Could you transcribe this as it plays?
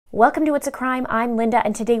Welcome to It's a Crime. I'm Linda,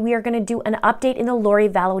 and today we are going to do an update in the Lori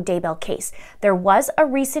Vallow Daybell case. There was a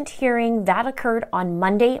recent hearing that occurred on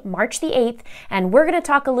Monday, March the 8th, and we're going to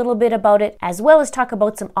talk a little bit about it as well as talk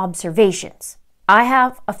about some observations. I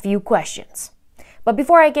have a few questions. But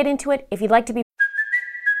before I get into it, if you'd like to be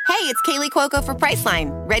Hey, it's Kaylee Cuoco for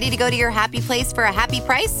Priceline. Ready to go to your happy place for a happy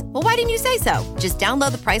price? Well, why didn't you say so? Just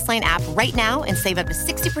download the Priceline app right now and save up to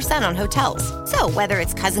 60% on hotels. So whether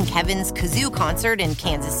it's Cousin Kevin's Kazoo Concert in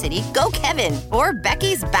Kansas City, go Kevin, or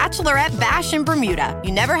Becky's Bachelorette Bash in Bermuda,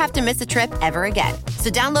 you never have to miss a trip ever again.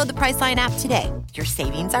 So download the Priceline app today. Your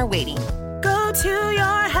savings are waiting. Go to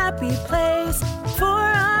your happy place for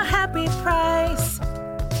a happy price.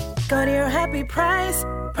 Go to your happy price,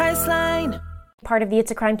 Priceline. part of the It's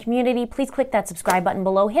a Crime community, please click that subscribe button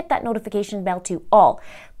below, hit that notification bell to all.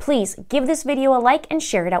 Please give this video a like and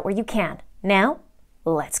share it out where you can. Now,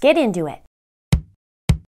 let's get into it.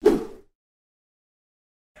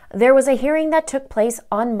 There was a hearing that took place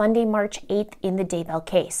on Monday, March 8th in the Daybell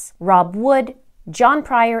case. Rob Wood, John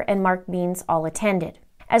Pryor, and Mark Means all attended.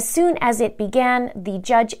 As soon as it began, the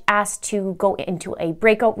judge asked to go into a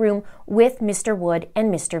breakout room with Mr. Wood and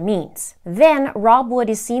Mr. Means. Then Rob Wood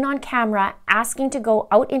is seen on camera asking to go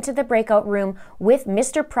out into the breakout room with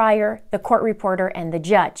Mr. Pryor, the court reporter, and the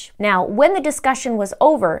judge. Now, when the discussion was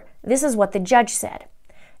over, this is what the judge said.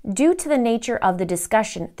 Due to the nature of the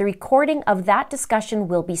discussion, the recording of that discussion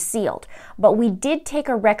will be sealed, but we did take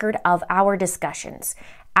a record of our discussions.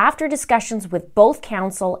 After discussions with both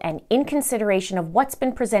counsel and in consideration of what's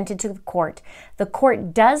been presented to the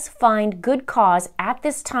court does find good cause at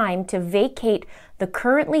this time to vacate the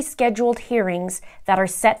currently scheduled hearings that are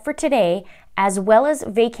set for today, as well as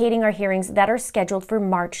vacating our hearings that are scheduled for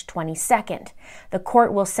March 22nd. The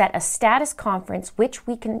court will set a status conference, which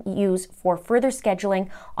we can use for further scheduling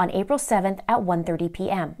on April 7th at 1:30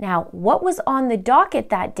 p.m. Now, what was on the docket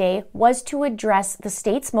that day was to address the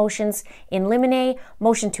state's motions in limine,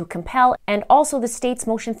 motion to compel, and also the state's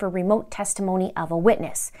motion for remote testimony of a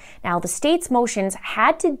witness. Now, the state's motions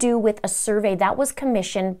had to do with a survey that was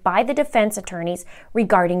commissioned by the defense attorneys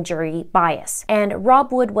regarding jury bias. And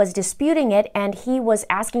Rob Wood was disputing it, and he was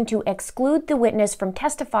asking to exclude the witness from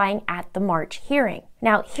testifying at the March hearing.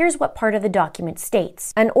 Now, here's what part of the document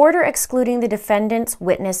states. An order excluding the defendant's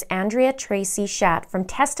witness, Andrea Tracy Schatt, from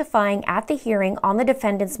testifying at the hearing on the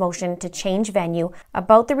defendant's motion to change venue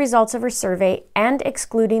about the results of her survey and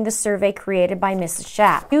excluding the survey created by Mrs.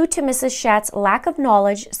 Schatt. Due to Mrs. Schatt's lack of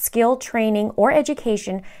knowledge, skill, training, or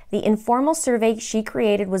education, the informal survey she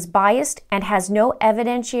created was biased and has no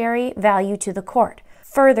evidentiary value to the court.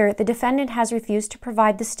 Further, the defendant has refused to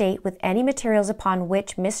provide the state with any materials upon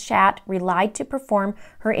which Ms. Schatt relied to perform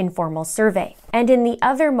her informal survey. And in the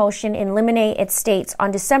other motion in limine, it states,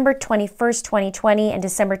 on December 21st, 2020 and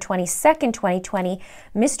December 22nd, 2020,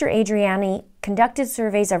 Mr. Adriani conducted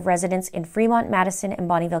surveys of residents in Fremont, Madison, and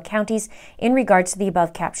Bonneville counties in regards to the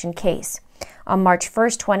above captioned case. On March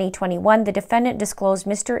 1st, 2021, the defendant disclosed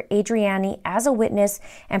Mr. Adriani as a witness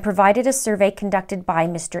and provided a survey conducted by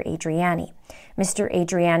Mr. Adriani. Mr.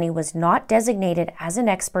 Adriani was not designated as an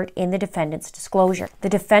expert in the defendant's disclosure. The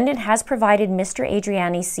defendant has provided Mr.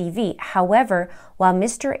 Adriani's CV. However, while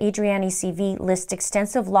Mr. Adriani's CV lists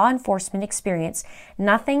extensive law enforcement experience,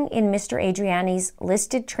 nothing in Mr. Adriani's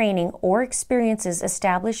listed training or experiences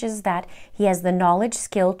establishes that he has the knowledge,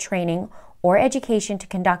 skill, training, or education to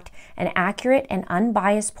conduct an accurate and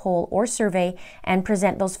unbiased poll or survey and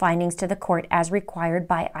present those findings to the court as required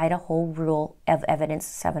by Idaho Rule of Evidence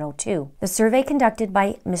 702. The survey conducted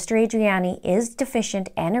by Mr. Adriani is deficient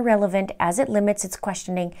and irrelevant as it limits its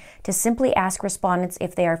questioning to simply ask respondents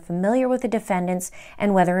if they are familiar with the defendants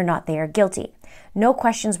and whether or not they are guilty. No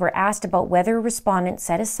questions were asked about whether respondents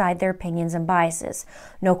set aside their opinions and biases.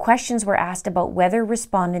 No questions were asked about whether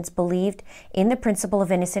respondents believed in the principle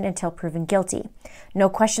of innocent until proven guilty. No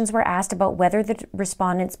questions were asked about whether the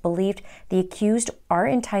respondents believed the accused are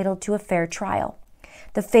entitled to a fair trial.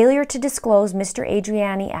 The failure to disclose Mr.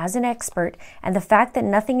 Adriani as an expert and the fact that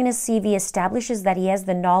nothing in his CV establishes that he has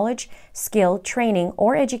the knowledge, skill, training,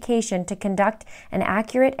 or education to conduct an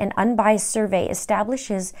accurate and unbiased survey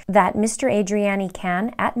establishes that Mr. Adriani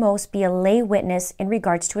can, at most, be a lay witness in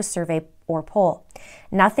regards to a survey or poll.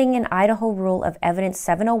 Nothing in Idaho Rule of Evidence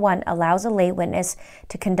 701 allows a lay witness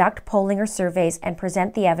to conduct polling or surveys and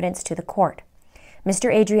present the evidence to the court.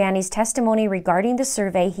 Mr. Adriani's testimony regarding the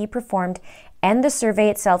survey he performed and the survey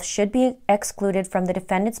itself should be excluded from the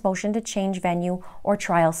defendant's motion to change venue or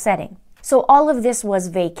trial setting. So all of this was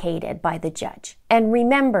vacated by the judge. And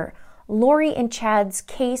remember, Lori and Chad's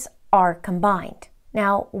case are combined.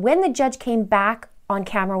 Now, when the judge came back on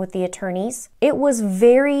camera with the attorneys, it was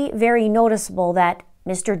very, very noticeable that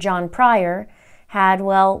Mr. John Pryor had,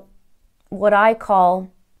 well, what I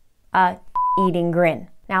call a eating grin.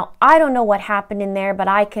 Now, I don't know what happened in there, but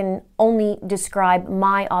I can only describe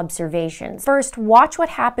my observations. First, watch what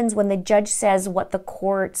happens when the judge says what the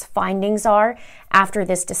court's findings are after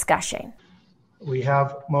this discussion. We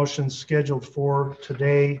have motions scheduled for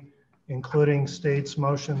today, including state's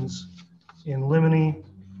motions in limine,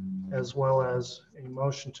 as well as a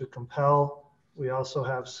motion to compel. We also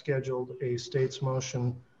have scheduled a state's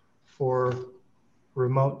motion for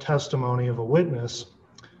remote testimony of a witness.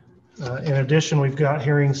 In addition, we've got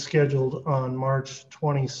hearings scheduled on March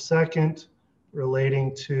 22nd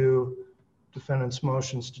relating to defendants'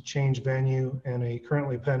 motions to change venue and a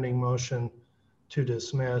currently pending motion to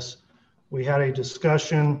dismiss. We had a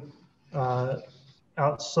discussion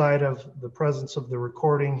outside of the presence of the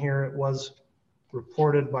recording here. It was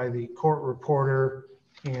reported by the court reporter,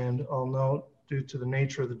 and I'll note, due to the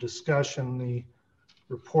nature of the discussion, the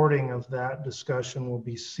reporting of that discussion will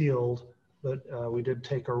be sealed, but we did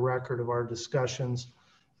take a record of our discussions.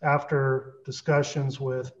 After discussions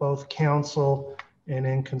with both counsel and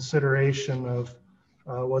in consideration of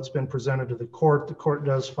what's been presented to the court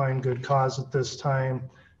does find good cause at this time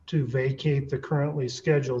to vacate the currently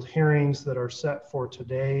scheduled hearings that are set for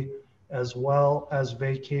today, as well as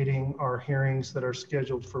vacating our hearings that are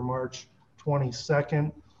scheduled for March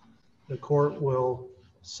 22nd. The court will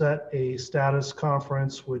set a status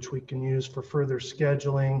conference, which we can use for further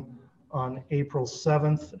scheduling, on April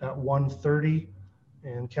 7th at 1:30.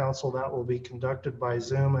 And counsel, that will be conducted by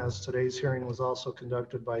Zoom, as today's hearing was also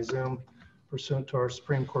conducted by Zoom pursuant to our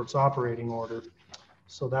Supreme Court's operating order.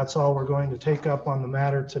 So that's all we're going to take up on the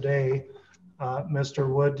matter today.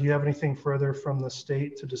 Mr. Wood, do you have anything further from the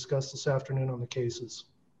state to discuss this afternoon on the cases?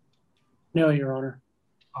 No, Your Honor.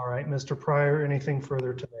 All right, Mr. Pryor, anything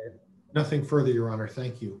further today? Nothing further, Your Honor.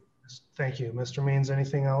 Thank you. Thank you. Mr. Means,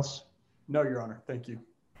 anything else? No, Your Honor. Thank you.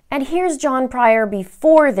 And here's John Pryor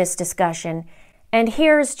before this discussion, and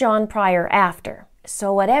here's John Pryor after.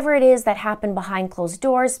 So whatever it is that happened behind closed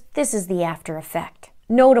doors, this is the after effect.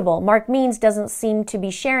 Notable, Mark Means doesn't seem to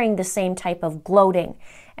be sharing the same type of gloating.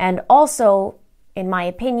 And also, in my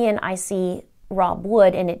opinion, I see Rob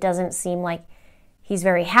Wood, and it doesn't seem like he's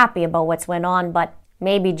very happy about what's went on, but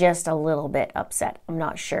maybe just a little bit upset. I'm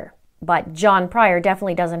not sure. But John Pryor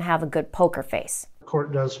definitely doesn't have a good poker face. The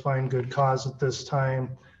court does find good cause at this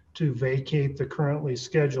time to vacate the currently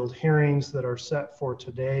scheduled hearings that are set for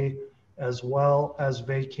today, as well as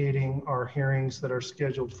vacating our hearings that are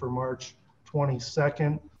scheduled for March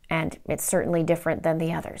 22nd. And it's certainly different than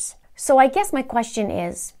the others. So I guess my question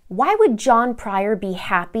is, why would John Pryor be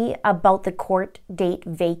happy about the court date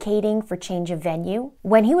vacating for change of venue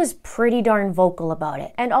when he was pretty darn vocal about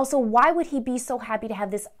it? And also, why would he be so happy to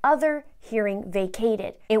have this other hearing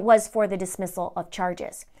vacated? It was for the dismissal of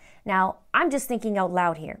charges. Now, I'm just thinking out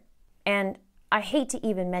loud here, and I hate to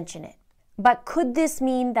even mention it, but could this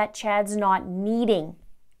mean that Chad's not needing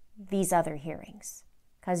these other hearings?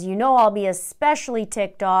 Because you know I'll be especially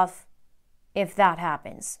ticked off if that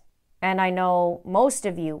happens. And I know most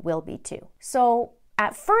of you will be too. So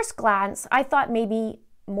at first glance, I thought maybe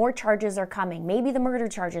more charges are coming. Maybe the murder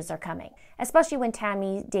charges are coming, especially when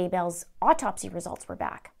Tammy Daybell's autopsy results were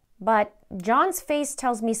back. But John's face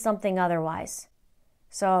tells me something otherwise.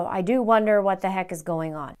 So I do wonder what the heck is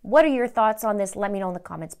going on. What are your thoughts on this? Let me know in the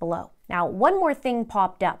comments below. Now, one more thing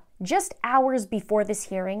popped up. Just hours before this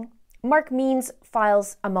hearing, Mark Means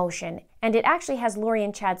files a motion, and it actually has Lori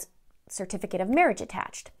and Chad's certificate of marriage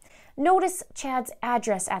attached. Notice Chad's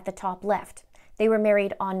address at the top left. They were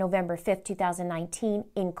married on November 5th, 2019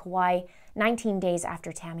 in Kauai, 19 days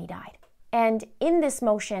after Tammy died. And in this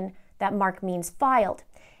motion that Mark Means filed,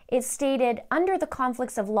 it stated, under the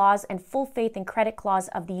conflicts of laws and full faith and credit clause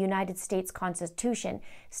of the United States Constitution,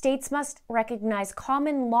 states must recognize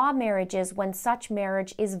common law marriages when such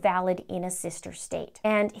marriage is valid in a sister state.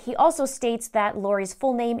 And he also states that Lori's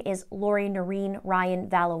full name is Lori Noreen Ryan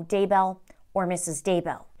Vallow Daybell, or Mrs.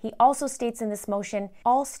 Daybell. He also states in this motion,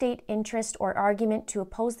 all state interest or argument to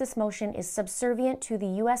oppose this motion is subservient to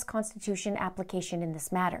the U.S. Constitution application in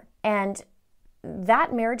this matter. And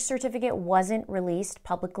that marriage certificate wasn't released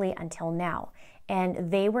publicly until now,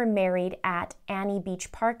 and they were married at Annie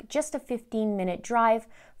Beach Park, just a 15-minute drive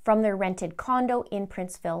from their rented condo in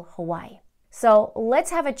Princeville, Hawaii. So let's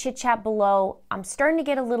have a chit-chat below. I'm starting to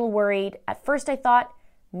get a little worried. At first I thought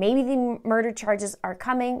maybe the murder charges are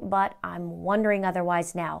coming, but I'm wondering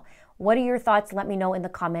otherwise now. What are your thoughts? Let me know in the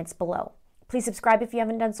comments below. Please subscribe if you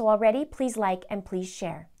haven't done so already. Please like and please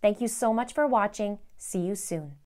share. Thank you so much for watching. See you soon.